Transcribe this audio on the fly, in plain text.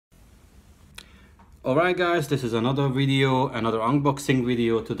Alright guys, this is another video, another unboxing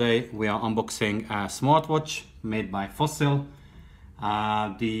video. Today we are unboxing a smartwatch made by Fossil,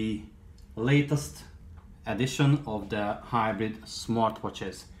 the latest edition of the hybrid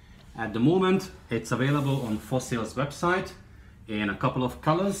smartwatches. At the moment it's available on Fossil's website in a couple of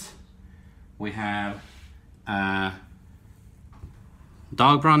colors. We have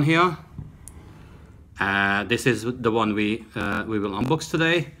dark brown here. This is the one we will unbox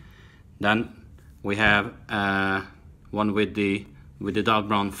today. Then we have one with the dark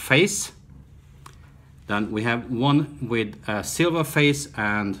brown face. Then we have one with a silver face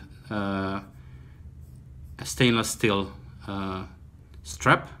and a stainless steel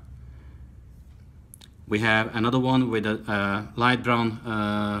strap. We have another one with a light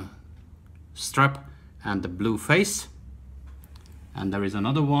brown strap and the blue face. And there is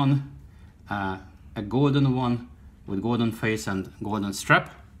another one, a golden one with golden face and golden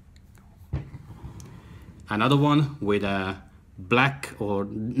strap. Another one with a black or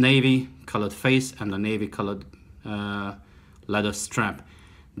navy colored face and a navy colored leather strap.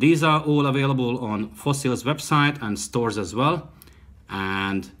 These are all available on Fossil's website and stores as well.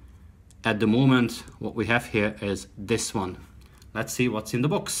 And at the moment what we have here is this one. Let's see what's in the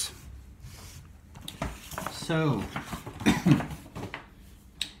box. So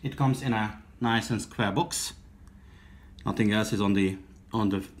it comes in a nice and square box. Nothing else is on the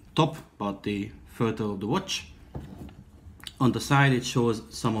top but the photo of the watch. On the side it shows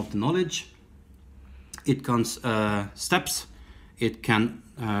some of the knowledge. It comes steps. It can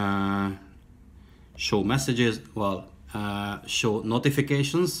show messages, show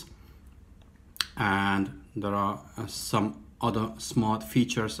notifications, and there are some other smart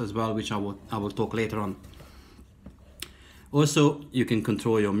features as well, which I will talk later on. Also, you can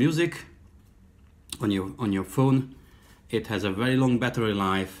control your music on your phone. It has a very long battery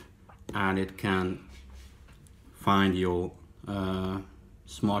life, and it can find your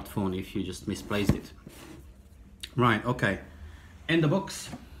smartphone if you just misplaced it. Right, okay. In the box,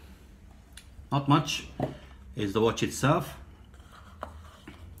 not much, is the watch itself.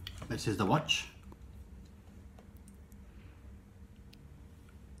 This is the watch.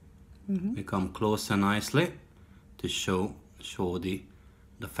 We come closer nicely to show the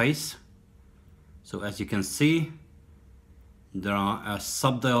face. So as you can see, there are a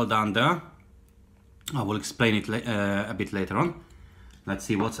sub-dial down there. I will explain it a bit later on. Let's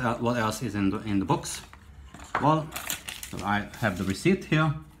see what else is in the box. Well, I have the receipt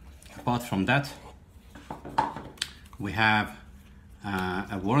here. Apart from that, we have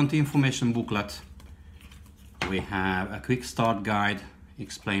a warranty information booklet. We have a quick start guide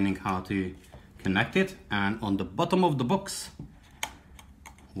explaining how to connect it, and on the bottom of the box,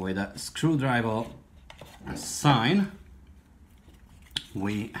 with a screwdriver sign,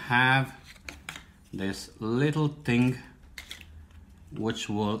 we have this little thing which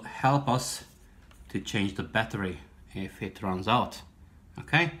will help us to change the battery if it runs out.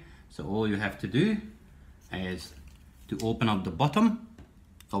 Okay, so all you have to do is to open up the bottom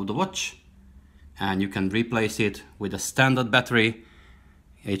of the watch, and you can replace it with a standard battery,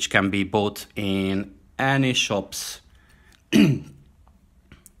 which can be bought in any shops. There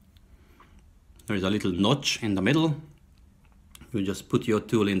is a little notch in the middle. You just put your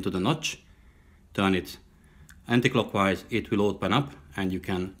tool into the notch, turn it anti-clockwise, it will open up and you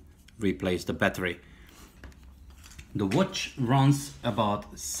can replace the battery. The watch runs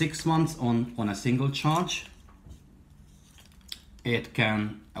about 6 months on a single charge. It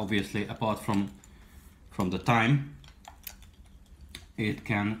can, obviously, apart from the time, it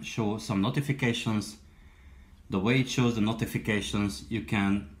can show some notifications. The way it shows the notifications, you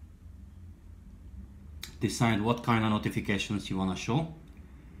can decide what kind of notifications you want to show,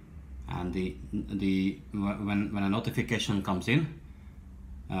 and when a notification comes in,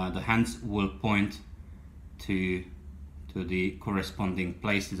 the hands will point to the corresponding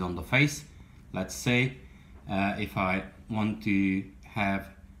places on the face. Let's say if I want to have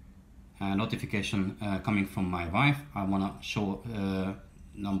a notification coming from my wife, I want to show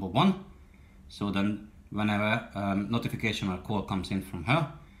number 1. So then whenever notification or call comes in from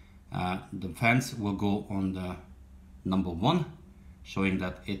her, the fans will go on the number 1, showing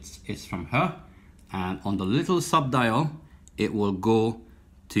that it's from her, and on the little sub dial it will go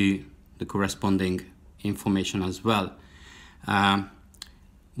to the corresponding information as well.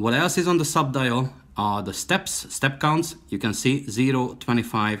 What else is on the sub dial are the step counts. You can see 0,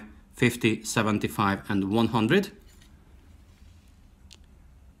 25, 50, 75 and 100.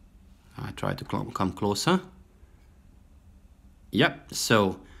 I try to come closer. Yep,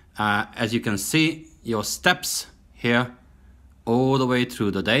 so as you can see, your steps here all the way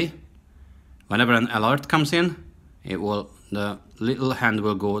through the day whenever an alert comes in, the little hand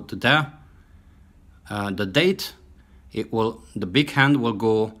will go to there. The date, the big hand will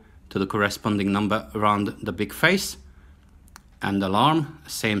go to the corresponding number around the big face, and the alarm,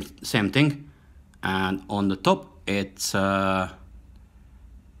 same thing. And on the top it's a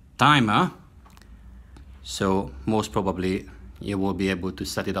timer, so most probably you will be able to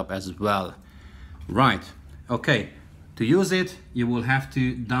set it up as well. Right, okay, to use it you will have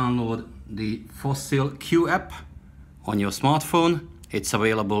to download the Fossil Q app on your smartphone. It's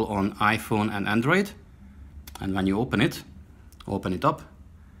available on iPhone and Android, and when you open it up,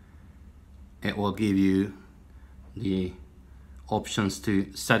 it will give you the options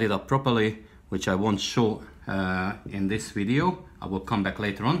to set it up properly, which I won't show in this video. I will come back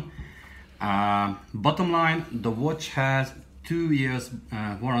later on. Bottom line, the watch has 2 years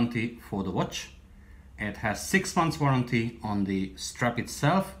warranty for the watch. It has 6 months warranty on the strap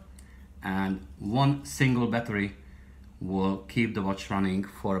itself, and one single battery will keep the watch running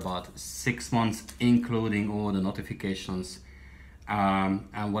for about 6 months, including all the notifications.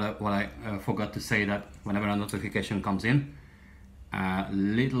 And what I forgot to say, that whenever a notification comes in,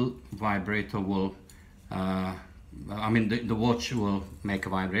 little vibrator will, the watch will make a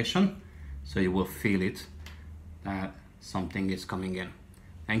vibration, so you will feel it that something is coming in.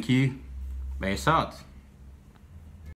 Thank you. Peace out.